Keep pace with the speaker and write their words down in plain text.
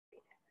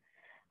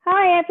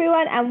Hi,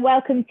 everyone, and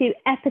welcome to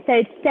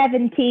episode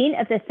 17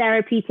 of the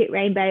Therapeutic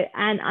Rainbow.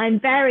 And I'm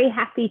very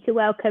happy to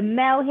welcome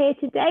Mel here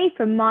today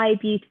from My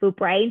Beautiful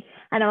Brain,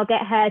 and I'll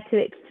get her to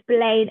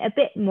explain a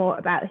bit more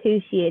about who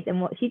she is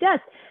and what she does.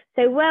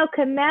 So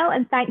welcome, Mel,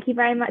 and thank you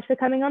very much for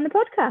coming on the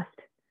podcast.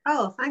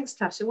 Oh, thanks,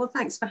 Tasha. Well,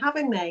 thanks for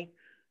having me.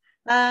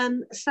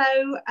 I'm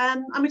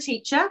a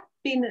teacher,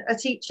 been a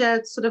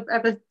teacher sort of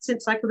ever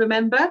since I can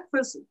remember, for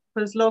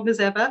as long as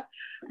ever.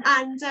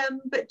 And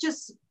but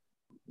just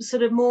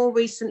sort of more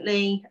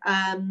recently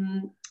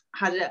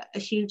had a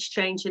huge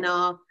change in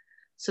our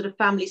sort of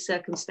family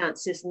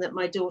circumstances, and that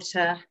my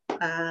daughter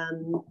had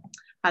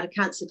a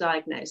cancer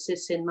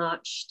diagnosis in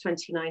March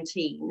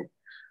 2019.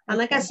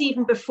 And I guess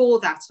even before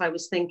that, I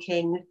was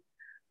thinking,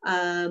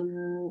 I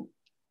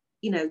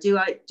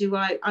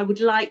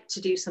would like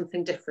to do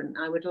something different.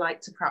 I would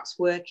like to perhaps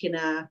work in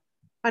a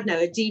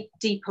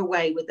deeper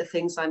way with the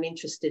things I'm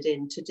interested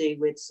in, to do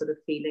with sort of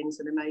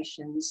feelings and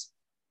emotions.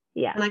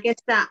 Yeah. And I guess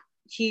that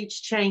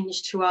huge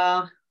change to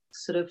our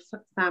sort of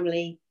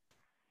family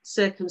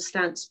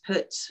circumstance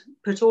put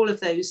all of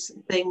those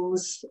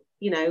things,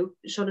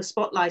 shone a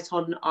spotlight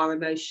on our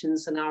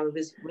emotions and our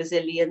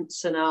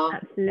resilience and our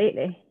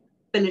Absolutely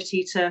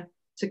ability to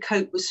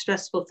cope with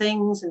stressful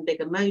things and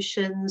big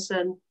emotions.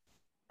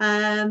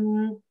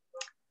 And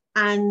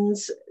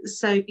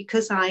so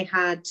because I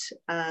had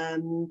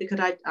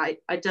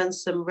I'd done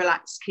some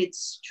relaxed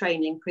kids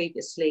training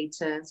previously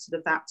to sort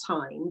of that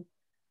time,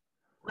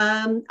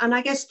 and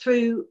I guess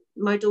through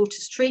my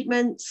daughter's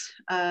treatment,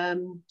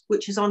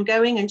 which is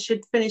ongoing and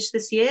should finish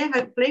this year,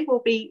 hopefully,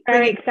 will be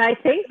very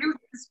exciting.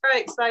 It's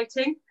very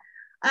exciting.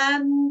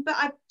 But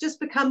I've just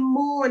become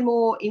more and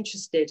more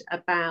interested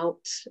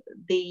about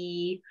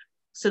the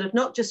sort of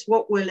not just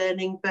what we're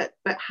learning, but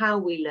how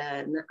we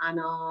learn, and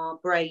our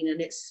brain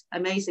and its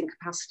amazing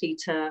capacity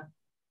to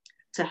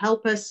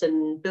help us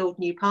and build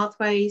new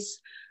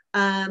pathways,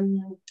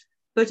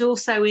 but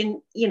also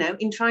in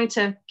trying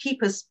to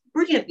keep us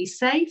brilliantly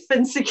safe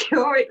and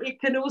secure. It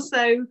can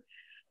also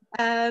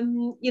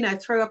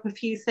throw up a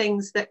few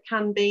things that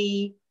can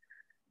be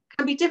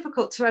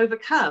difficult to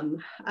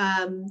overcome,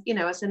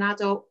 as an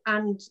adult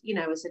and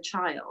as a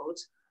child.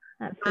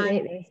 Absolutely.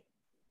 And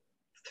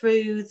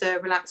through the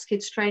relaxed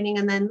kids training,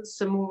 and then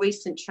some more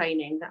recent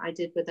training that I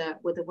did with a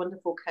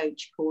wonderful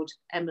coach called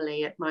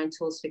Emily at Mind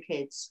Tools for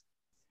Kids,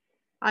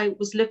 I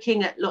was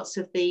looking at lots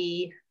of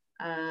the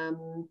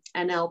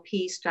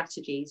NLP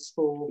strategies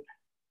for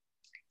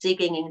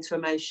digging into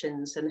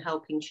emotions and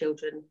helping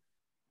children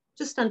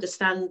just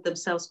understand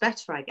themselves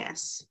better, I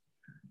guess.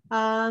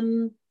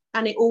 And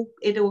it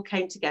all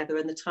came together,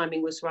 and the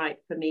timing was right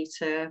for me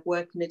to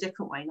work in a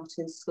different way, not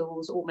in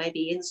schools, or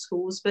maybe in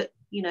schools, but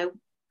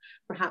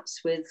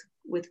perhaps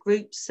with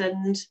groups,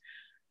 and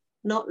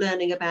not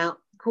learning about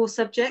core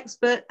subjects,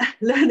 but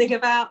learning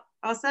about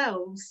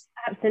ourselves.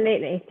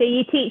 Absolutely. So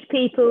you teach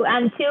people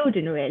and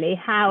children really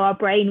how our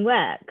brain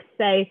works.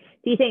 So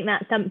do you think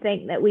that's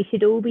something that we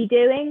should all be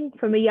doing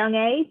from a young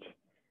age?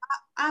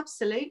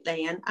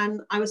 Absolutely.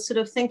 And I was sort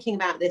of thinking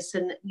about this,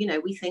 and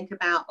we think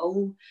about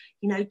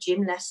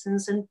gym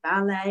lessons and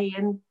ballet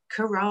and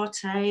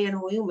karate,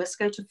 and we must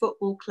go to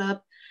football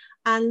club.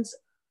 And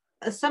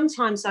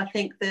sometimes I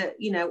think that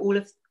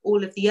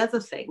all of the other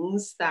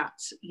things that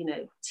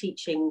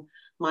teaching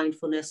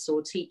mindfulness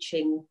or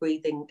teaching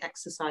breathing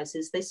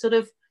exercises, they sort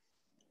of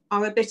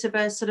are a bit of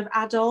a sort of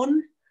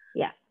add-on.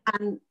 Yeah.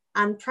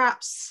 And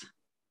perhaps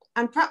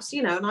and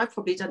I've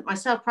probably done it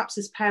myself, perhaps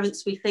as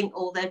parents we think,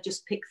 oh, they'll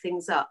just pick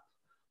things up,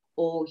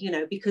 or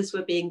because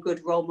we're being good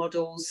role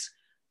models,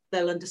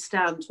 they'll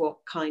understand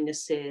what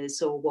kindness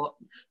is, or what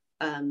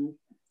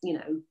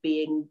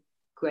being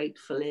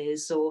grateful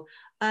is, or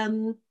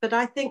but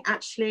I think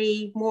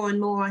actually more and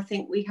more I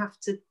think we have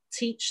to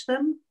teach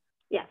them,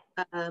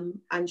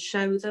 and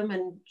show them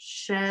and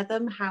share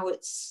them how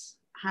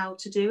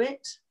to do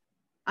it.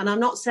 And I'm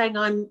not saying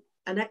I'm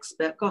an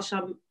expert, gosh,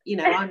 I'm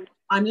learning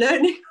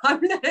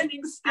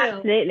still.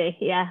 Absolutely,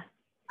 yeah.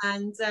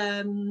 And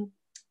I'm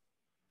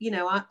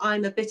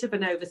a bit of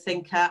an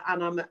overthinker,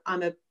 and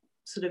I'm a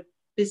sort of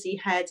busy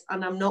head,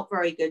 and I'm not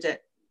very good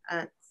at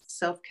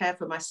self-care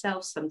for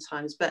myself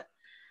sometimes, but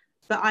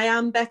I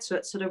am better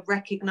at sort of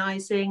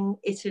recognizing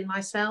it in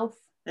myself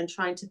and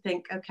trying to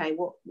think, okay,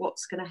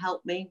 what's going to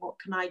help me? What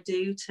can I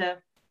do to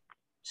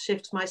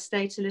shift my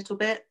state a little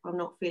bit? I'm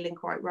not feeling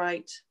quite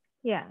right.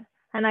 Yeah.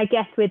 And I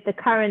guess with the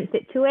current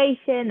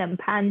situation and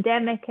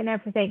pandemic and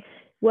everything,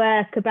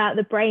 work about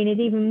the brain is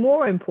even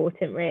more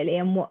important, really,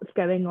 and what's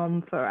going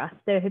on for us.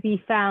 So have you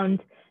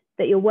found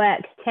that your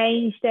work's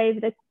changed over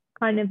the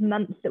kind of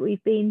months that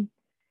we've been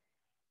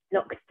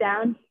locked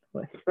down?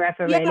 Well, it's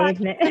forever, really,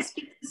 isn't it? It's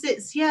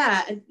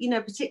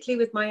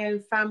particularly with my own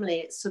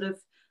family, it's sort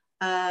of,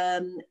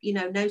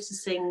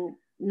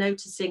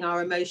 noticing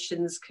our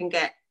emotions can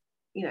get,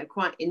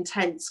 quite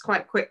intense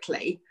quite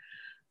quickly.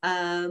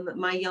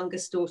 My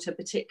youngest daughter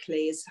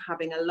particularly is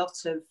having a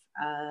lot of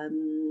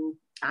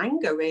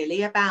anger,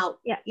 really, about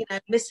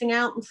missing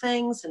out on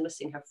things, and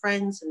missing her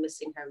friends, and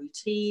missing her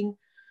routine,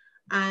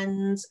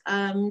 and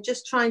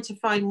just trying to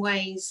find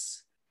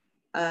ways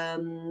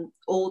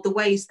or the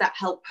ways that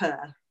help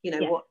her, you know,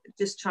 Yeah. what,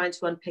 just trying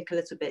to unpick a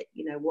little bit,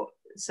 you know, what,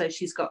 so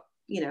she's got,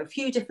 you know, a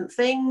few different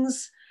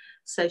things,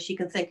 so she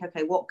can think,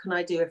 okay, what can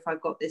I do if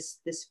I've got this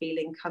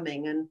feeling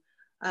coming?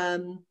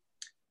 And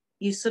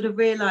you sort of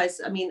realize,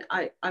 I mean,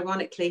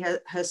 ironically,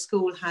 her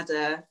school had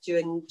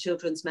during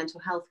Children's Mental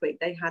Health Week,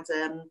 they had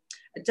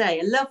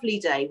a lovely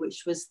day,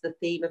 which was the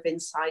theme of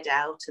Inside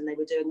Out, and they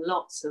were doing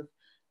lots of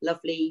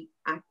lovely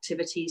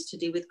activities to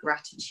do with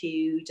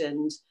gratitude,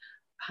 and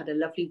had a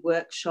lovely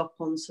workshop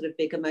on sort of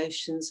big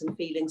emotions and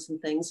feelings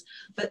and things.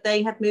 But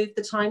they had moved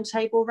the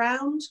timetable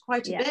round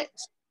quite a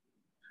bit.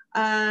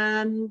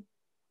 And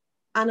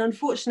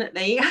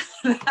unfortunately,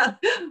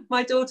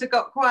 my daughter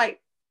got quite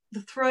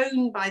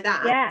thrown by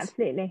that. Yeah,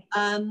 absolutely.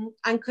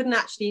 And couldn't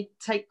actually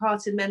take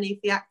part in many of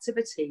the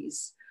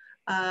activities.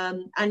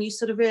 And you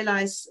sort of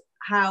realize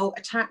how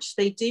attached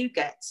they do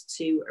get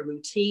to a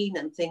routine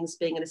and things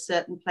being in a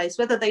certain place,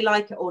 whether they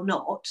like it or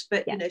not.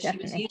 But, you know,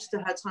 definitely. She was used to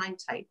her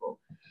timetable.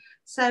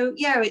 So,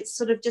 yeah, it's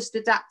sort of just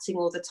adapting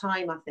all the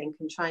time, I think,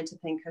 and trying to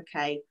think,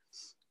 okay,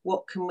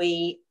 how can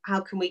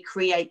we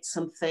create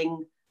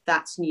something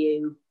that's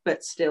new,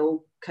 but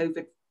still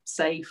COVID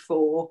safe?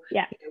 Or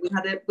yeah, you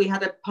know, we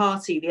had a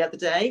party the other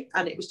day,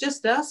 and it was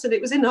just us, and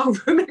it was in our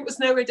room. It was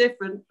nowhere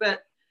different,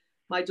 but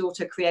my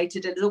daughter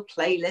created a little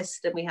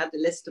playlist, and we had a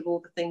list of all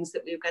the things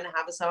that we were going to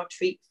have as our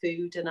treat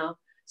food and our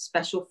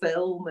special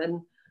film,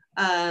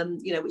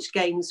 and you know, which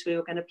games we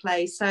were going to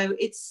play. So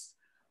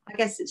I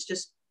guess it's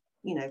just,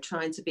 you know,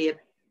 trying to be a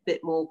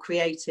bit more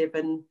creative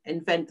and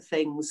invent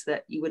things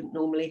that you wouldn't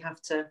normally have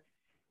to,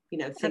 you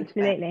know, think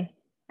absolutely about.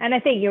 And I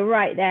think you're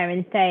right there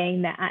in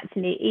saying that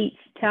actually each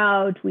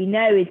child we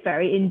know is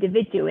very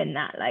individual in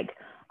that. Like,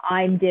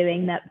 I'm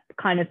doing that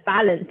kind of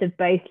balance of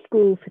both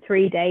school for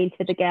 3 days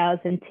for the girls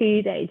and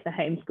 2 days for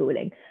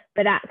homeschooling.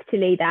 But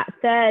actually that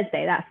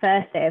Thursday, that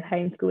first day of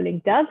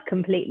homeschooling, does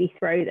completely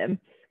throw them,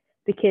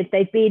 because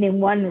they've been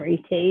in one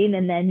routine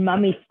and then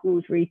mummy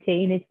school's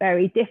routine is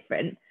very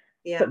different.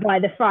 Yeah. But by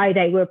the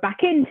Friday, we're back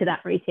into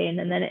that routine,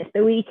 and then it's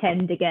the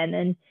weekend again.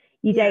 And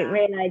you don't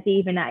realize,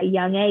 even at a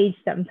young age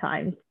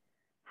sometimes,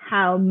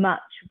 how much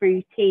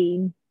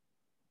routine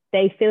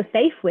they feel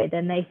safe with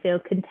and they feel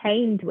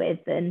contained with,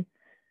 and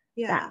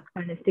that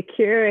kind of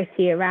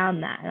security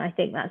around that. And I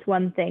think that's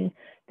one thing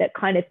that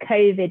kind of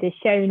COVID has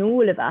shown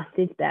all of us,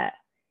 is that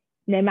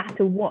no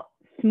matter what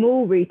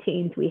small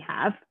routines we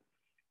have,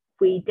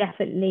 we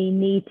definitely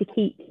need to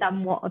keep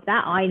somewhat of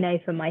that. I know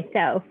for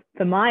myself,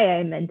 for my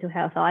own mental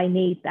health, I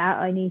need that.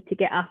 I need to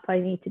get up, I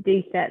need to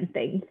do certain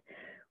things,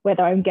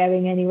 whether I'm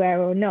going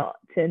anywhere or not.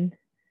 And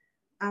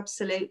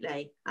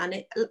absolutely. And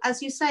it,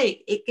 as you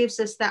say, it gives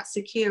us that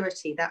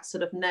security, that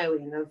sort of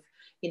knowing of,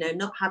 you know,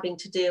 not having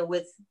to deal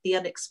with the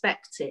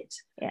unexpected.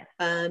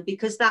 Yeah.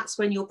 Because that's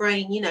when your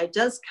brain, you know,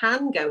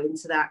 can go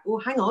into that. Well,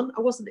 hang on, I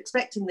wasn't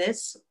expecting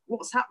this.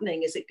 What's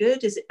happening? Is it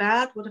good? Is it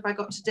bad? What have I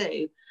got to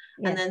do?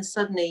 Yeah. And then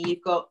suddenly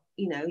you've got,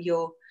 you know,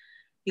 your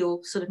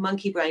sort of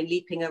monkey brain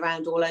leaping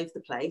around all over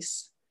the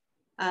place.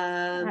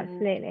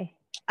 Absolutely.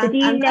 So do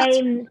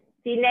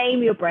you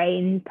name your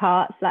brain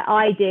parts? Like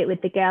I do it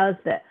with the girls,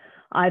 that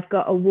I've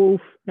got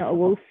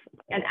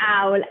an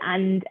owl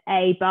and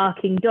a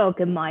barking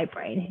dog in my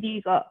brain. Have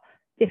you got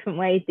different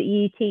ways that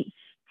you teach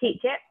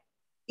it?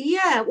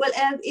 Yeah, well,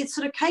 it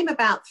sort of came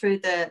about through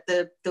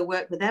the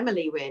work with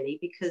Emily, really,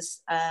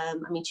 because I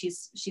mean,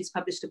 she's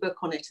published a book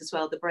on it as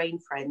well, The Brain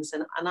Friends,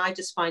 and I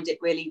just find it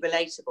really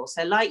relatable.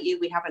 So like you,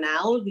 we have an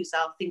owl who's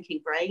our thinking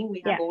brain.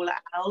 We have all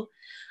owl,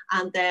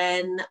 and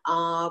then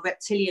our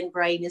reptilian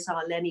brain is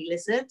our Lenny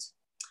lizard,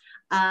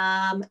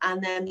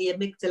 and then the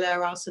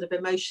amygdala, our sort of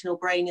emotional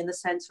brain in the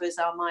center, is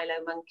our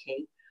Milo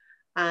monkey.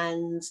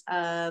 And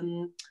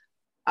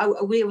I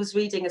was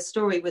reading a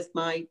story with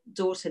my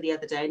daughter the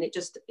other day, and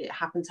it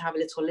happened to have a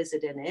little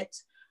lizard in it.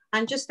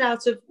 And just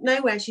out of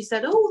nowhere, she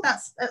said, "Oh,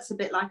 that's a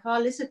bit like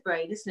our lizard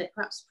brain, isn't it?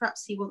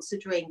 Perhaps he wants a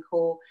drink,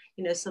 or,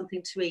 you know,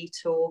 something to eat."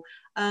 Or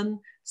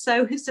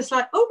so it's just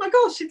like, oh my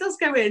gosh, it does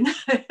go in.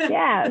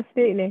 Yeah,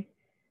 absolutely.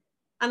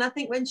 And I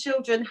think when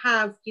children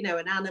have, you know,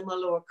 an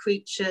animal or a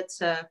creature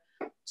to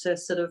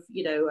sort of,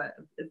 you know, a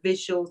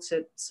visual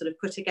to sort of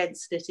put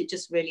against it, it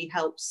just really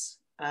helps.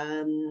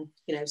 You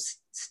know,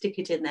 stick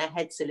it in their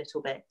heads a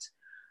little bit,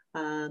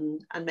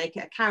 and make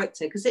it a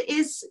character, because it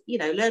is, you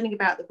know, learning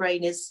about the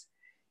brain is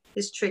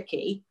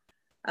tricky,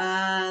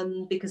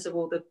 because of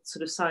all the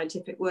sort of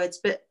scientific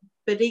words, but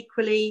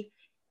equally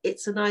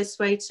it's a nice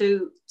way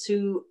to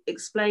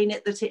explain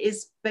it, that it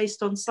is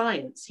based on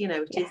science. You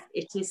know,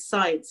 it is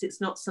science.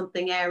 It's not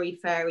something airy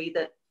fairy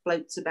that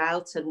floats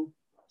about, and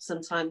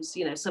sometimes,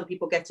 you know, some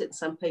people get it and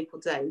some people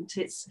don't.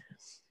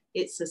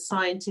 It's a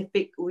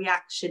scientific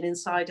reaction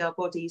inside our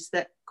bodies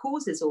that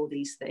causes all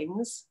these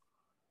things,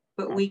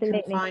 but Absolutely.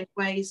 We can find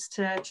ways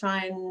to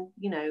try and,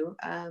 you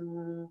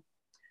know,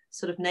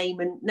 sort of name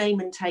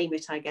and tame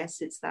it. I guess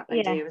it's that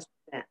idea, isn't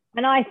it?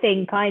 And I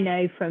think I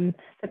know from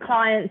the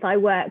clients I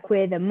work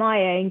with and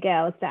my own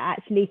girls that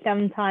actually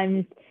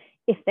sometimes,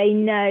 if they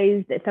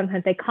know that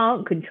sometimes they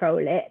can't control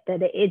it,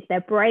 that it is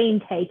their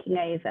brain taking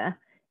over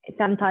it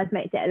sometimes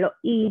makes it a lot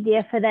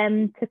easier for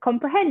them to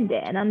comprehend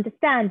it and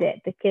understand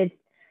it, because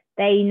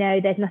they know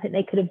there's nothing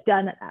they could have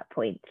done at that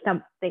point.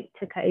 Something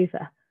took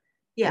over.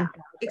 Yeah,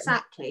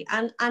 exactly.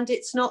 And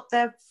it's not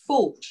their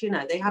fault, you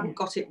know, they haven't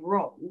got it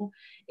wrong.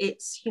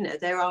 It's, you know,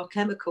 there are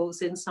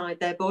chemicals inside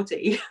their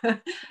body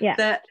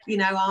that, you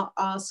know,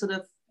 are sort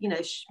of, you know,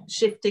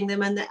 shifting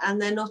them,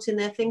 and they're not in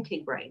their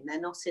thinking brain.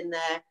 They're not in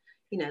their,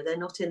 you know, they're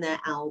not in their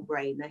owl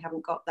brain. They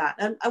haven't got that.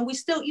 And we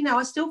still, you know,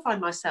 I still find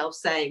myself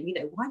saying, you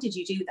know, why did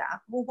you do that?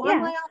 Well, why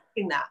am I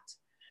asking that?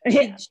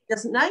 She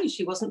doesn't know.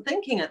 She wasn't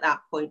thinking at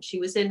that point. She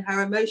was in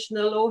her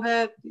emotional or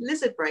her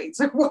lizard brain.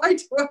 So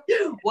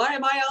why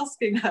am I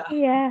asking her?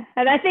 Yeah.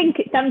 And I think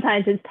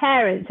sometimes as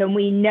parents, and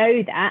we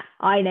know that,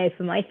 I know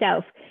for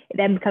myself, it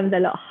then becomes a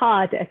lot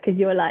harder, because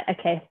you're like,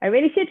 okay, I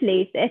really should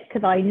leave this,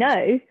 because I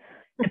know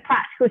the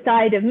practical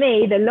side of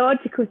me, the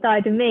logical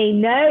side of me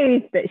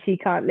knows that she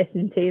can't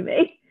listen to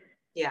me.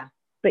 Yeah.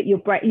 But your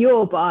brain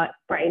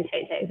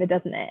takes over,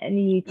 doesn't it?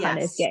 And you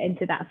kind of get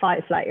into that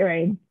fight, flight, your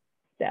own.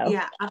 So.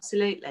 Yeah,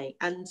 absolutely.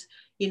 And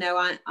you know,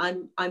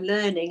 I'm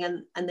learning,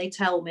 and they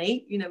tell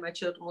me, you know, my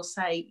children will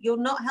say, you're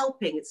not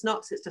helping. It's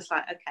just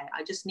like, okay,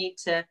 I just need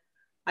to,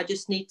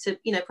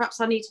 you know,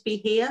 perhaps I need to be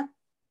here.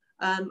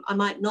 I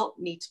might not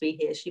need to be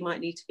here. She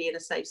might need to be in a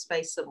safe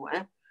space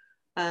somewhere.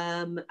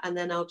 And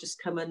then I'll just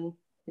come and,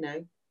 you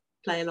know,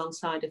 play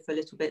alongside her for a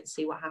little bit and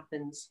see what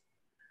happens.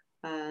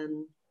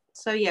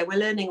 So yeah, we're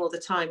learning all the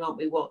time, aren't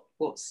we,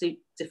 what suit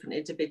different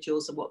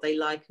individuals and what they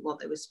like and what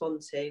they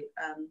respond to.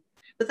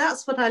 But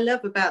that's what I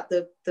love about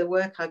the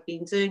work I've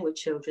been doing with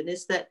children,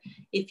 is that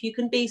if you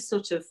can be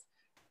sort of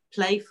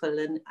playful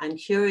and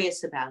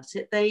curious about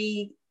it,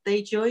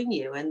 they join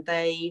you, and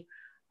they,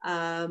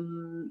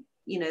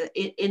 you know,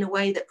 in a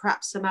way that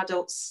perhaps some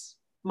adults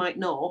might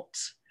not.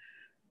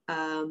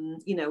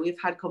 You know,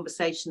 we've had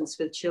conversations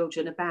with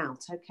children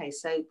about, okay,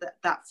 so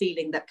that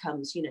feeling that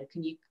comes, you know,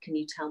 can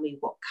you tell me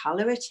what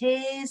color it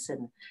is,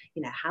 and,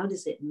 you know, how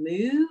does it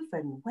move,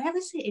 and where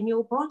is it in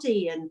your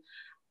body,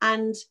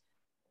 and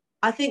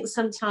I think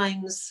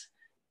sometimes,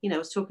 you know, I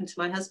was talking to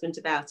my husband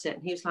about it,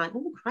 and he was like,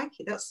 oh,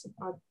 crikey,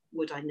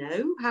 would I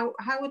know?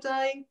 How would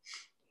I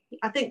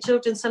think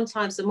children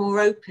sometimes are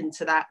more open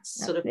to that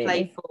sort of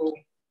playful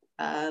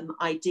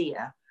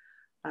idea.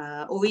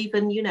 Or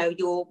even, you know,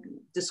 you're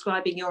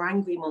describing your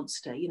angry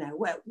monster, you know,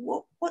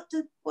 what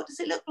does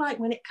it look like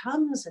when it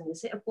comes, and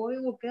is it a boy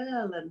or a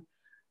girl,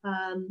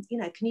 and you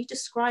know, can you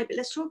describe it?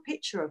 Let's draw a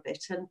picture of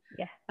it.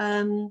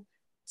 And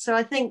so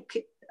I think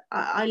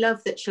I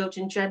love that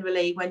children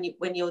generally,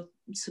 when you're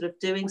sort of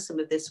doing some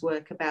of this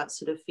work about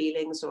sort of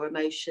feelings or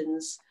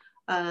emotions,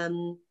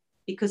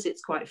 because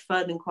it's quite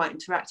fun and quite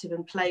interactive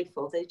and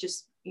playful, they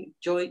just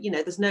enjoy, you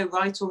know, there's no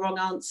right or wrong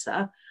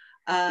answer.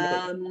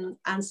 And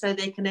so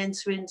they can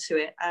enter into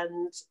it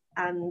and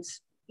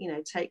you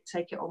know, take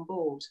it on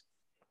board.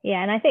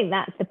 Yeah, and I think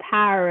that's the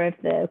power of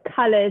the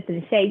colours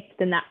and shapes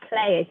and that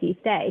play, as you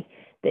say,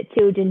 that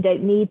children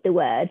don't need the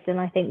words. And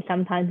I think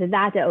sometimes as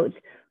adults,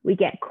 we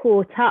get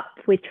caught up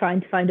with trying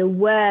to find a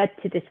word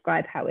to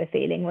describe how we're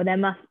feeling, or there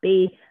must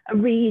be a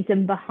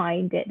reason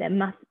behind it. There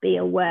must be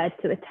a word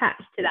to attach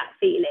to that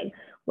feeling.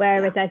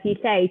 Whereas, as you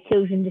say,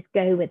 children just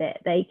go with it.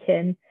 They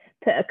can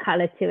put a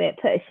colour to it,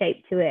 put a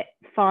shape to it,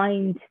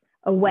 find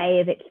a way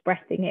of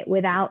expressing it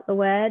without the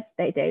words.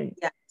 They don't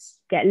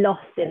get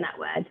lost in that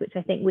word, which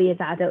I think we as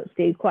adults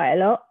do quite a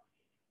lot.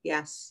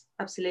 Yes,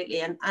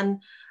 absolutely. And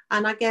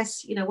I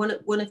guess, you know,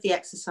 one of the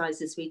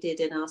exercises we did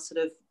in our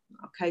sort of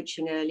our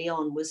coaching early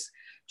on was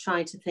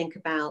trying to think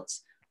about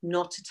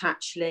not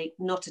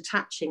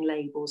attaching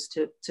labels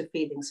to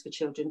feelings for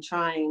children,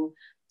 trying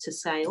to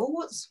say,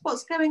 oh,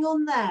 what's going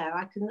on there?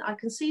 I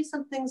can see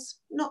something's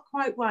not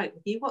quite right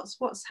with you.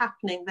 What's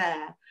happening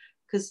there?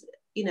 Because,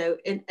 you know,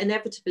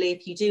 inevitably,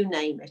 if you do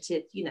name it,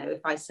 you know,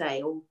 if I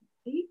say, oh,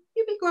 you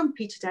be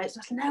grumpy today, it's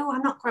like, no,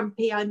 I'm not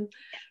grumpy.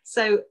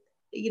 So,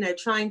 you know,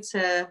 trying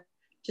to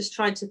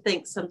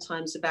think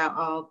sometimes about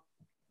our,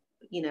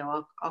 you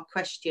know, our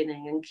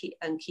questioning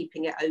and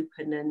keeping it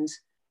open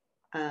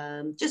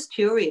and just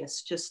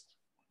curious, just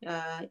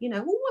you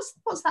know, well,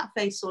 what's that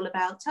face all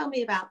about? Tell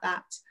me about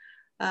that.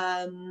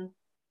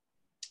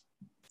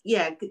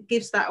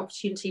 Gives that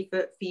opportunity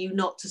for you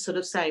not to sort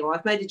of say, well,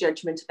 I've made a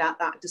judgment about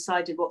that,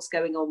 decided what's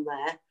going on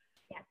there,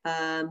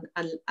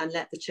 and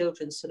let the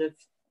children sort of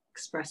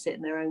express it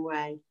in their own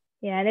way.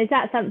 Yeah, and is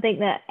that something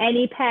that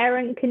any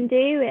parent can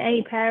do?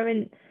 Any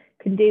parent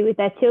can do with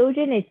their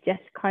children, is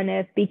just kind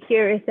of be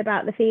curious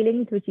about the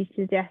feelings? Would you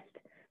suggest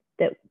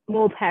that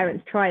more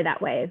parents try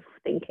that way of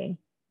thinking?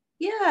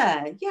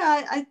 I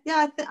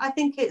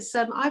think it's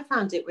I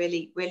found it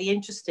really, really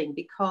interesting,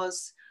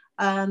 because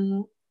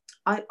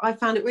I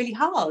found it really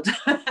hard.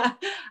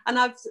 and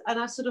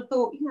I sort of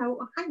thought, you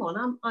know, hang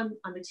on,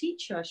 I'm a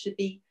teacher, I should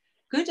be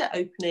good at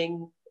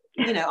opening,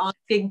 you know,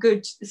 asking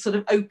good sort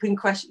of open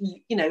questions,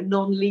 you know,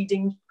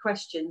 non-leading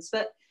questions.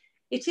 But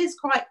it is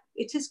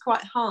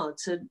quite hard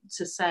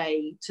to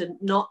say, to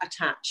not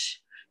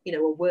attach, you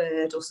know, a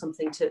word or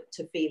something to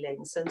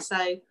feelings. And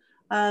so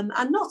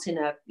and not in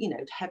a, you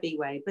know, heavy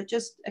way, but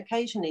just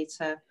occasionally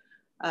to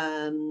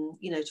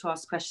you know, to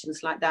ask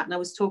questions like that. And I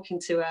was talking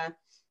to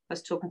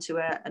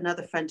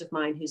another friend of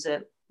mine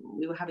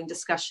we were having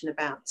discussion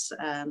about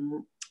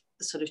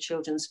sort of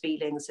children's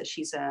feelings, as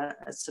she's a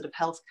sort of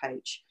health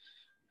coach.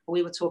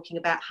 We were talking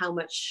about how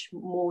much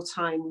more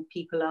time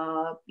people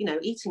are, you know,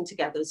 eating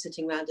together,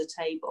 sitting around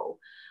a table,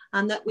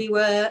 and that we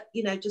were,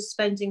 you know, just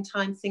spending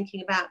time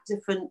thinking about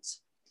different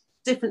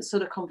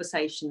sort of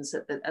conversations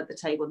at the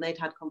table. And they'd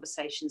had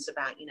conversations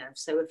about, you know,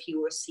 so if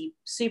you were a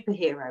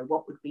superhero,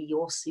 what would be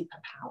your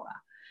superpower?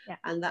 Yeah.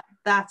 And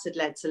that had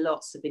led to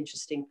lots of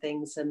interesting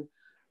things. And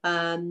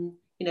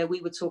you know,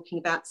 we were talking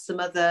about some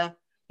other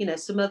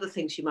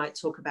things you might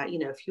talk about. You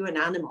know, if you're an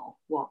animal,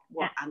 what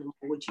animal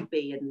would you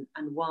be,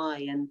 and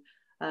why? And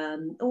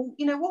or,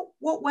 you know,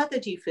 what weather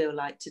do you feel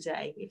like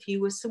today? If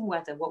you were some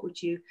weather, what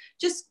would you?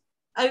 Just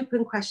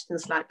open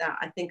questions like that,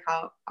 I think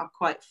are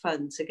quite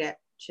fun to get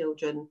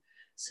children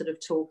sort of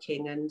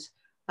talking. And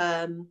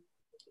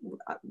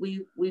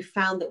we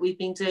found that we've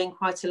been doing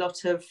quite a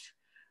lot of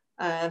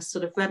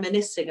sort of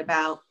reminiscing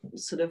about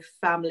sort of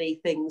family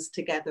things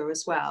together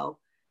as well.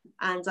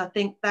 And I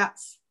think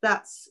that's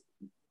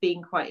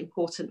been quite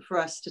important for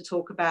us to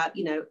talk about,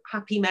 you know,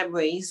 happy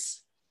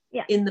memories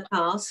in the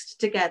past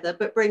together,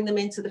 but bring them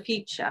into the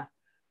future.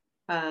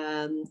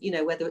 You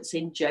know, whether it's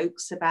in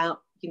jokes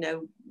about, you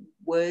know,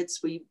 words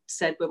we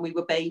said when we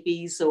were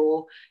babies,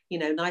 or, you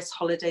know, nice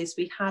holidays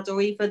we had,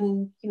 or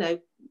even, you know,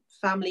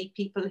 family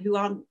people who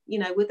aren't, you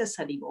know, with us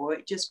anymore.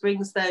 It just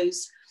brings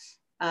those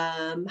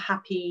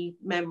happy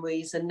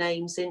memories and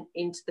names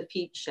into the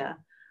future.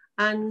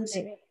 And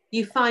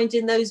you find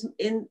in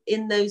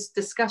those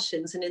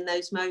discussions and in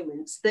those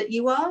moments that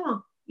you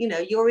are, you know,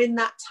 you're in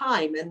that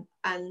time.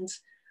 And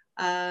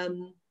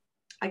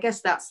I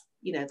guess that's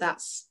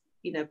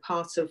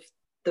part of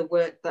the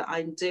work that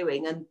I'm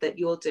doing and that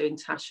you're doing,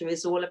 Tasha,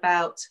 is all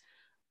about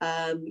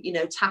you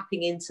know,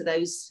 tapping into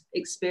those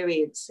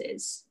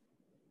experiences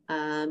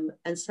and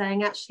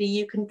saying, actually,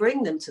 you can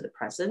bring them to the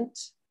present.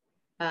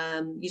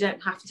 You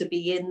don't have to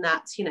be in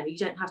that, you know, you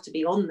don't have to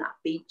be on that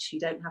beach, you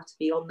don't have to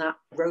be on that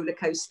roller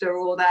coaster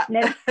or that,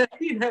 no.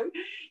 You know,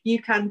 you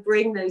can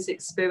bring those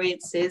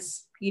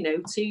experiences, you know,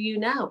 to you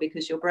now,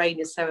 because your brain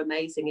is so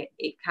amazing,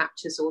 it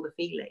captures all the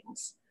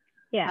feelings.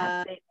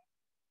 Yeah.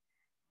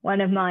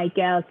 One of my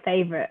girls'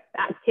 favourite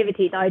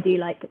activities, I do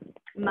like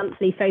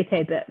monthly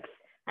photo books,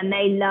 and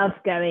they love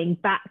going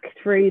back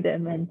through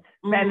them and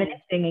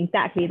reminiscing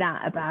exactly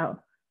that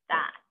about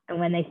that. And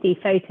when they see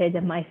photos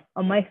of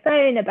on my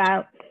phone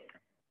about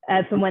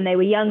from when they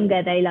were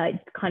younger, they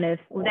like kind of,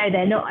 although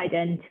they're not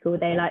identical,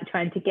 they like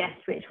trying to guess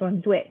which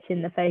one's which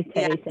in the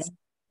photos.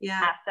 Yes.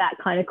 And have that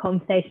kind of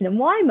conversation. And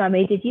why,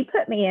 mummy, did you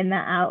put me in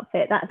that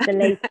outfit? That's the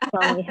latest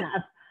one we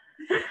have.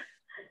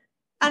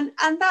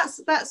 And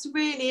that's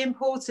really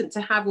important,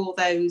 to have all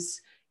those,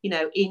 you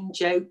know, in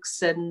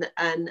jokes and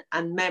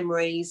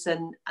memories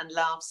and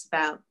laughs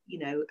about, you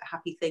know,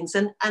 happy things,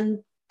 and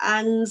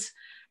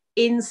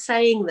in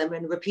saying them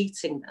and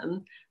repeating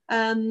them,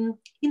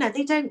 you know,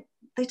 they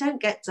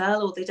don't get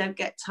dull or they don't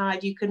get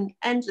tired. You can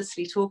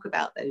endlessly talk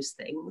about those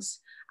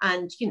things,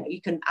 and, you know,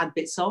 you can add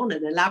bits on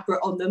and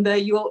elaborate on them. They're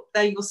your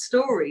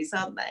stories,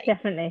 aren't they?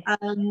 Definitely.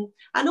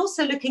 And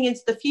also looking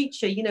into the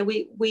future, you know,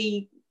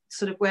 we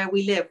sort of where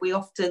we live,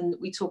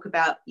 we talk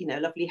about, you know,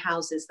 lovely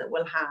houses that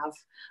we'll have,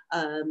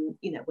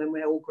 you know, when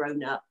we're all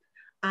grown up.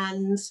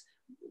 And,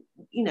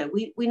 you know,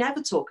 we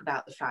never talk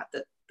about the fact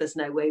that there's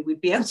no way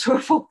we'd be able to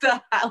afford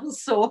the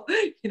house, or,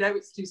 you know,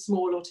 it's too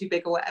small or too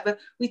big or whatever.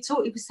 We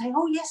say,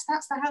 oh yes,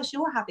 that's the house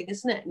you're having,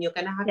 isn't it? And you're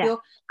going to have your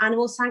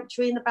animal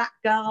sanctuary in the back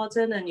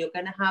garden, and you're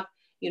going to have,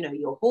 you know,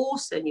 your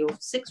horse and your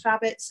 6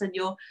 rabbits and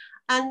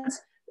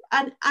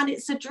and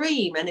it's a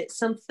dream, and it's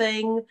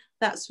something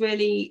that's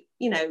really,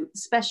 you know,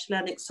 special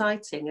and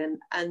exciting,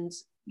 and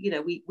you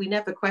know, we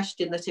never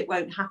question that it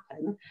won't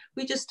happen.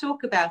 We just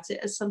talk about it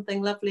as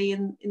something lovely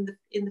in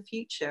the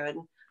future. And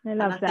I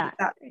love that.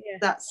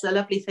 That's a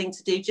lovely thing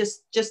to do,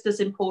 just as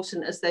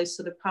important as those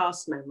sort of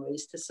past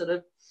memories, to sort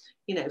of,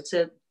 you know,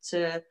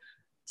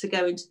 to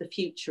go into the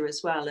future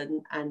as well,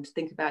 and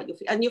think about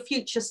your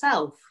future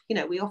self. You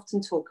know, we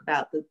often talk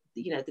about the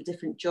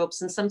different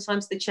jobs, and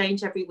sometimes they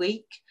change every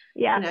week.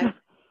 Yeah. You know,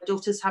 my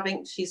daughter's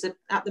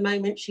at the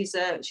moment she's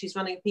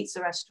running a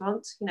pizza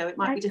restaurant. You know, it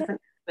might be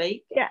different this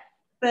week. Yeah.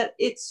 But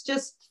it's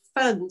just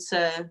fun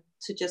to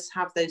just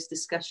have those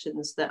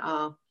discussions that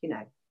are, you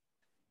know,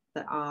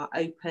 that are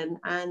open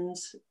and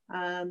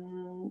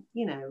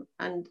you know,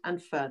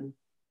 and fun.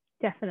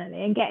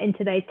 Definitely. And get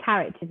into those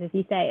characters, as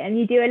you say. And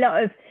you do a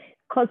lot of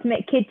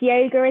Cosmic Kids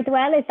yoga as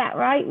well, is that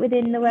right,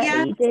 within the work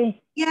that you do?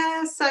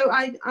 Yeah, so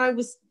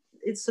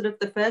it's sort of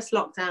the first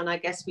lockdown, I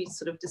guess, we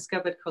sort of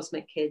discovered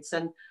Cosmic Kids,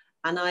 and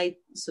I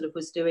sort of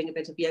was doing a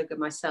bit of yoga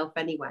myself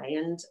anyway,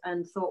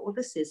 and thought, well,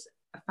 this is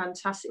a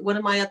fantastic, one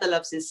of my other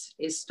loves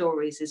is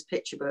stories, is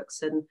picture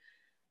books, and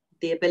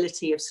the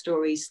ability of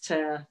stories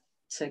to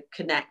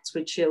connect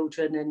with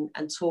children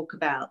and talk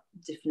about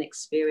different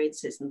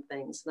experiences and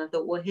things. And I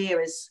thought, well,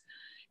 here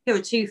are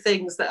 2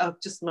 things that are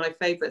just my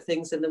favorite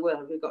things in the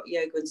world. We've got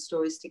yoga and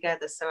stories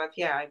together. So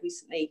I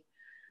recently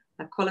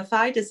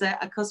qualified as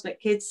a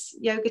Cosmic Kids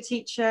yoga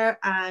teacher,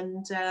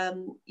 and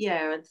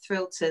yeah, and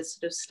thrilled to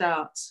sort of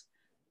start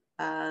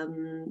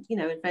you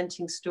know,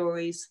 inventing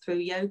stories through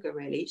yoga.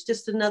 Really, it's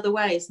just another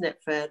way, isn't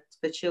it,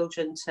 for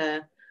children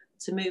to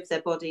move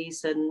their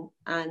bodies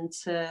and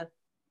to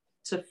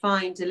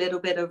find a little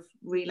bit of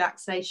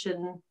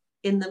relaxation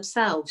in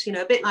themselves, you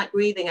know, a bit like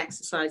breathing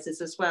exercises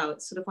as well.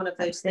 It's sort of one of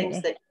those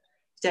things that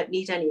you don't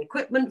need any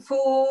equipment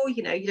for,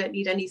 you know, you don't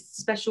need any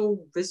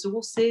special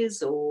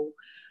resources, or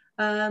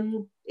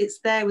it's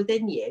there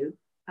within you.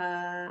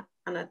 And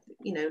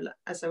you know,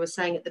 as I was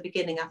saying at the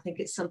beginning, I think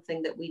it's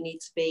something that we need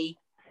to be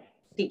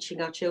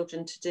teaching our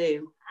children to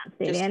do.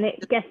 Absolutely. And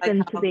it gets like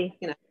them to be,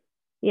 you know,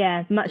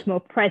 yeah, much more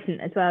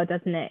present as well,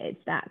 doesn't it?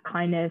 It's that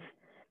kind of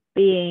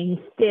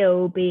being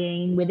still,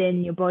 being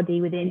within your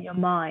body, within your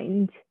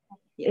mind,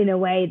 in a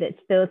way that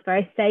feels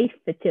very safe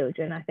for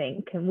children, I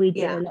think. And we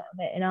do a lot of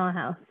it in our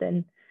house,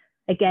 and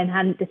again,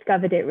 hadn't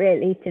discovered it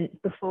really since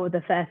before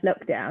the first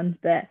lockdown,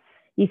 but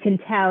you can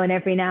tell, and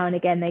every now and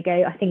again they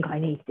go, I think I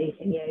need to do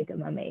some yoga,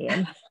 mummy.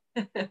 And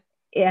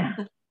yeah.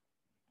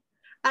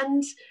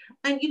 And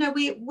you know,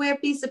 we're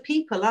busy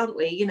people, aren't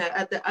we? You know,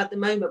 at the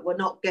moment we're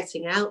not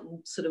getting out and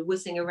sort of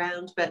whizzing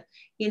around, but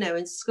you know,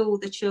 in school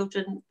the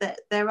children,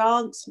 there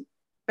aren't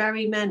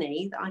very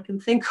many that I can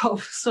think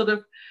of sort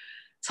of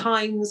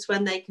times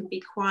when they can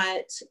be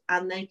quiet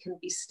and they can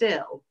be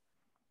still,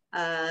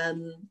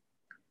 and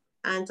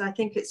I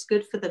think it's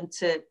good for them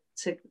to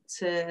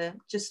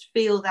just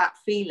feel that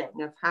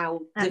feeling of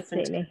how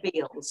different it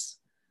feels,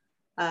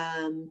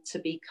 to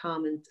be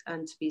calm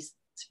and to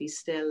be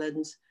still,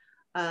 and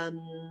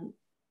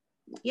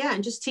yeah,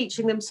 and just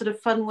teaching them sort of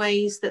fun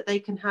ways that they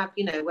can have,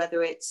 you know,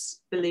 whether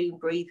it's balloon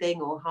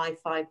breathing or high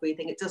five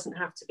breathing. It doesn't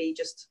have to be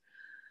just,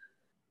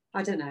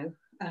 I don't know,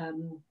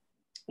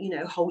 you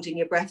know, holding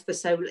your breath for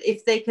so.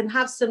 If they can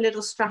have some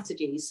little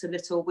strategies, some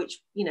little,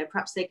 which, you know,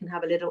 perhaps they can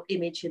have a little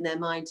image in their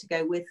mind to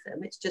go with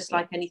them. It's just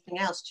like anything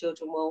else,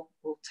 children will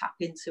tap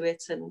into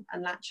it and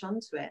latch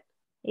onto it.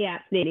 Yeah,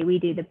 absolutely. We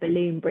do the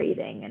balloon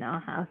breathing in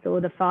our house,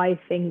 or the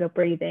 5-finger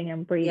breathing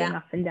and breathing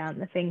up and down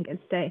the fingers.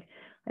 So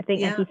I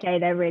think, as you say,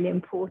 they're really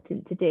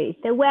important to do.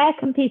 So where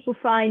can people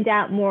find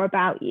out more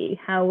about you?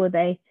 How will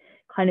they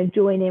kind of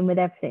join in with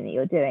everything that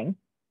you're doing?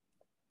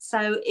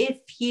 So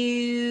if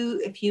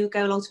you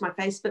go along to my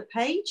Facebook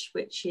page,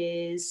 which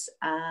is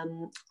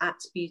at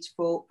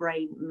Beautiful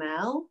Brain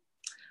Mel,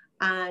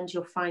 and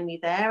you'll find me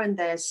there, and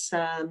there's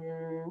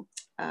some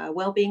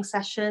wellbeing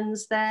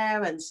sessions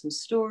there and some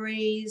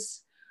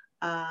stories,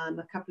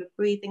 a couple of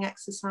breathing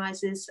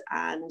exercises,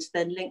 and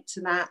then linked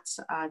to that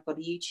I've got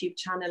a YouTube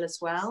channel as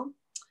well,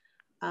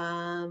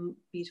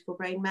 Beautiful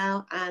Brain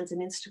Mel, and an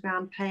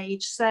Instagram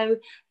page. So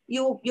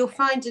you'll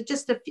find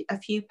just a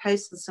few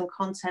posts and some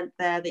content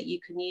there that you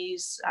can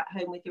use at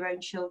home with your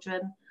own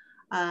children.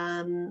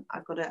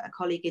 I've got a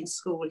colleague in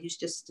school who's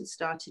just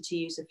started to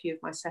use a few of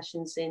my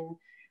sessions in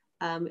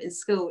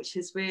school, which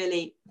is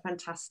really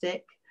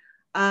fantastic.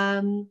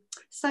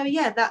 So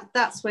yeah,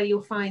 that's where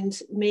you'll find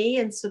me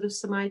and sort of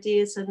some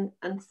ideas and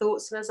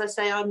thoughts. And as I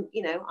say, I'm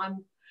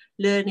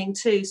learning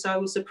too, so I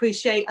always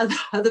appreciate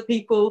other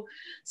people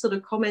sort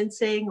of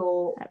commenting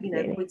or you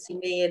know, pointing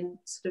me in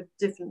sort of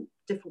different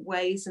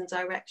ways and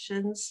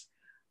directions.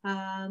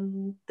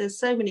 There's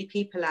so many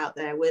people out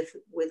there with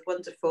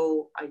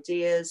wonderful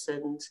ideas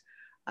and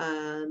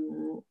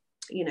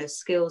you know,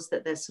 skills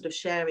that they're sort of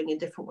sharing in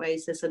different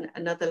ways. There's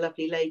another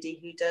lovely lady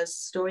who does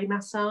story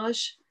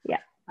massage,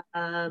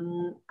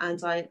 and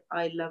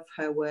I love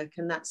her work,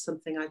 and that's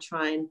something I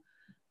try and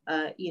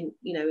you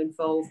know,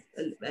 involve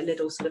a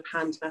little sort of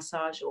hand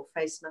massage or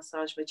face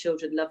massage. My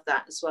children love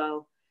that as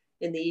well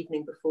in the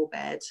evening before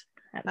bed.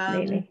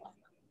 Absolutely.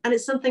 And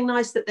it's something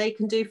nice that they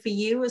can do for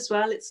you as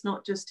well. It's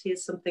not just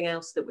here's something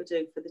else that we're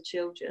doing for the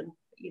children.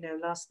 You know,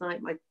 last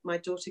night my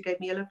daughter gave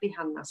me a lovely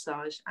hand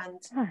massage, and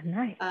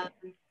nice.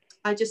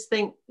 I just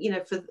think, you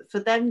know, for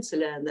them to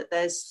learn that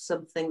there's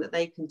something that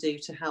they can do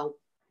to help,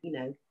 you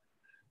know,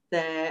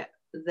 their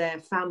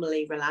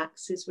family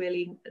relax is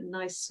really a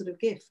nice sort of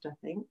gift, I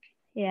think.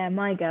 Yeah,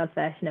 my girl's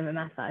version of a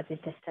massage is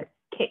just to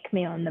kick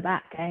me on the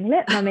back going,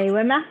 look, mummy,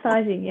 we're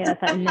massaging you. I was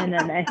like,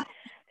 no,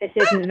 this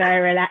isn't very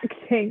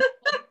relaxing.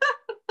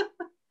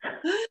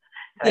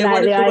 I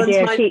like the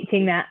idea of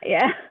teaching that,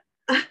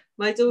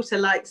 My daughter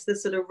likes the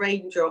sort of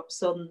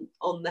raindrops on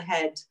the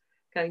head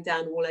going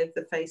down all over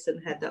the face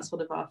and head. That's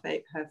one of her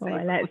favourite. Oh,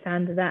 I like the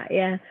sound of that,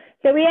 yeah.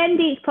 So we end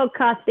each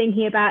podcast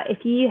thinking about,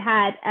 if you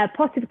had a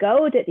pot of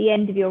gold at the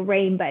end of your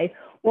rainbow,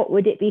 what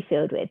would it be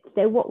filled with?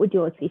 So what would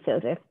yours be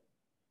filled with?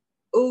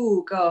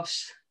 Oh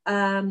gosh,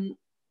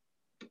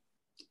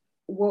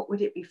 what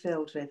would it be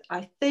filled with?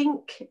 I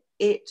think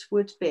it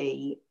would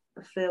be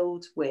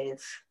filled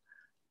with,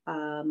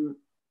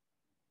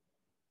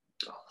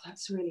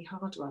 that's a really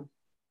hard one.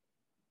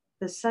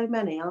 There's so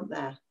many, aren't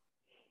there?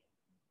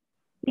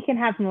 You can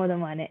have more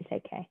than one, it's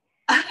okay.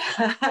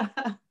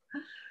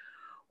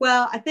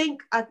 Well, I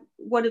think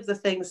one of the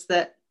things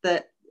that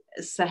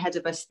is ahead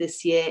of us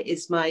this year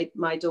is my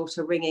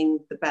daughter ringing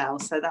the bell.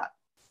 So that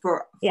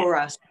for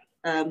us,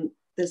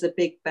 there's a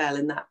big bell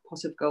in that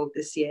pot of gold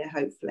this year,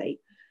 hopefully,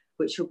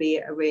 which will be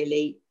a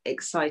really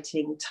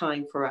exciting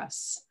time for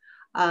us.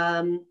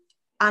 And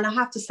I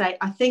have to say,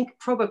 I think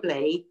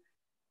probably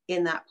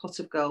in that pot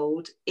of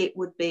gold, it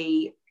would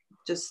be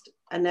just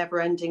a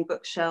never-ending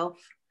bookshelf,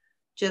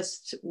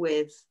 just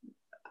with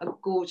a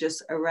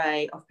gorgeous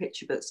array of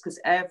picture books, because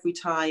every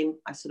time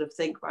I sort of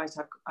think, right,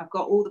 I've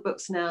got all the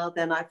books now,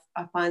 then I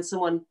find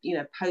someone, you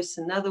know, posts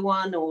another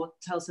one or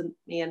tells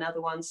me another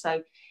one.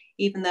 So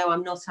even though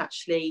I'm not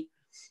actually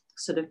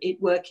sort of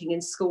working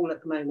in school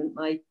at the moment,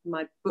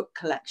 my book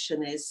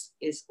collection is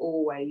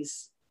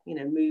always, you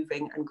know,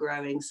 moving and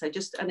growing. So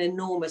just an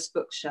enormous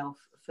bookshelf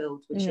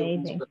filled with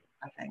children's books,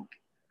 I think.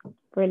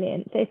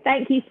 Brilliant. So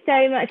thank you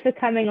so much for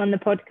coming on the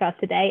podcast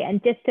today.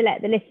 And just to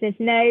let the listeners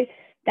know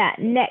that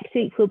next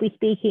week we'll be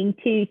speaking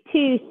to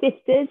two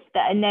sisters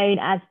that are known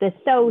as the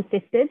Soul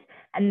Sisters,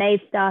 and they've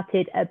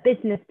started a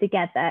business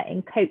together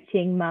in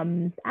coaching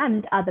mums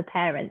and other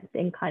parents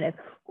in kind of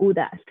all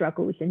that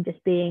struggles and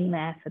just being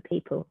there for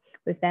people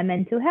with their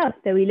mental health.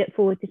 So we look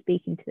forward to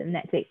speaking to them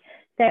next week.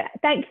 So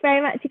thanks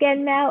very much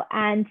again, Mel,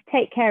 and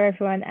take care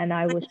everyone, and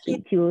I will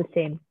speak to you all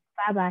soon.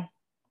 Bye-bye.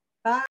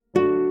 Bye.